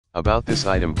About this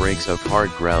item: breaks up hard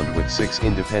ground with 6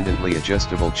 independently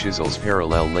adjustable chisels.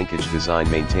 Parallel linkage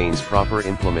design maintains proper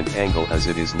implement angle as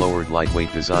it is lowered.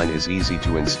 Lightweight design is easy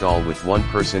to install with one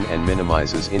person and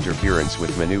minimizes interference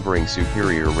with maneuvering.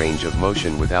 Superior range of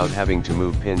motion without having to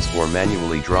move pins or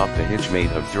manually drop the hitch. Made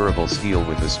of durable steel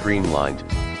with a streamlined,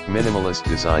 minimalist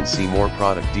design. See more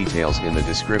product details in the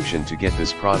description to get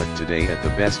this product today at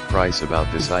the best price.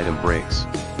 About this item: breaks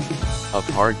up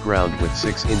hard ground with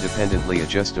 6 independently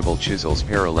adjustable chisels.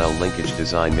 Parallel linkage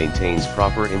design maintains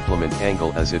proper implement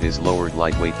angle as it is lowered.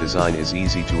 Lightweight design is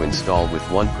easy to install with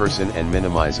one person and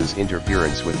minimizes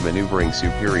interference with maneuvering.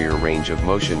 Superior range of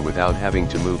motion without having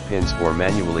to move pins or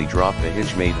manually drop the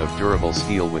hitch. Made of durable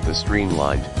steel with a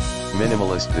streamlined,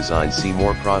 minimalist design. See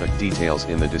more product details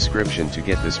in the description to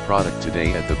get this product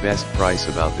today at the best price.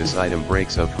 About this item: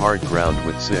 breaks up hard ground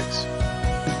with 6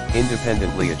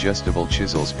 independently adjustable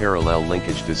chisels. Parallel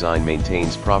linkage design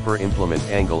maintains proper implement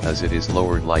angle as it is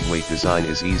lowered. Lightweight design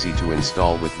is easy to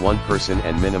install with one person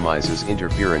and minimizes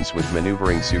interference with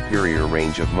maneuvering. Superior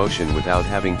range of motion without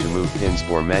having to move pins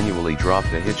or manually drop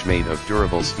the hitch. Made of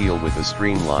durable steel with a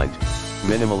streamlined,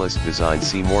 minimalist design.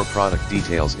 See more product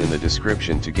details in the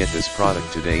description to get this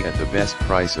product today at the best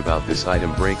price. About this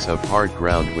item: breaks up hard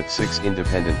ground with 6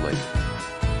 independently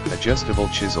adjustable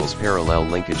chisels. Parallel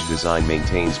linkage design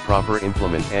maintains proper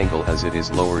implement angle as it is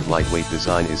lowered. Lightweight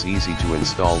design is easy to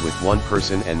install with one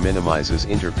person and minimizes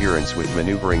interference with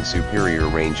maneuvering. Superior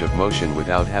range of motion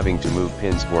without having to move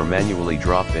pins or manually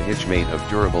drop the hitch. Made of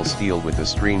durable steel with a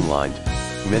streamlined,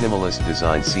 minimalist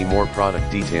design. See more product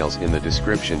details in the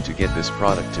description to get this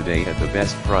product today at the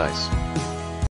best price.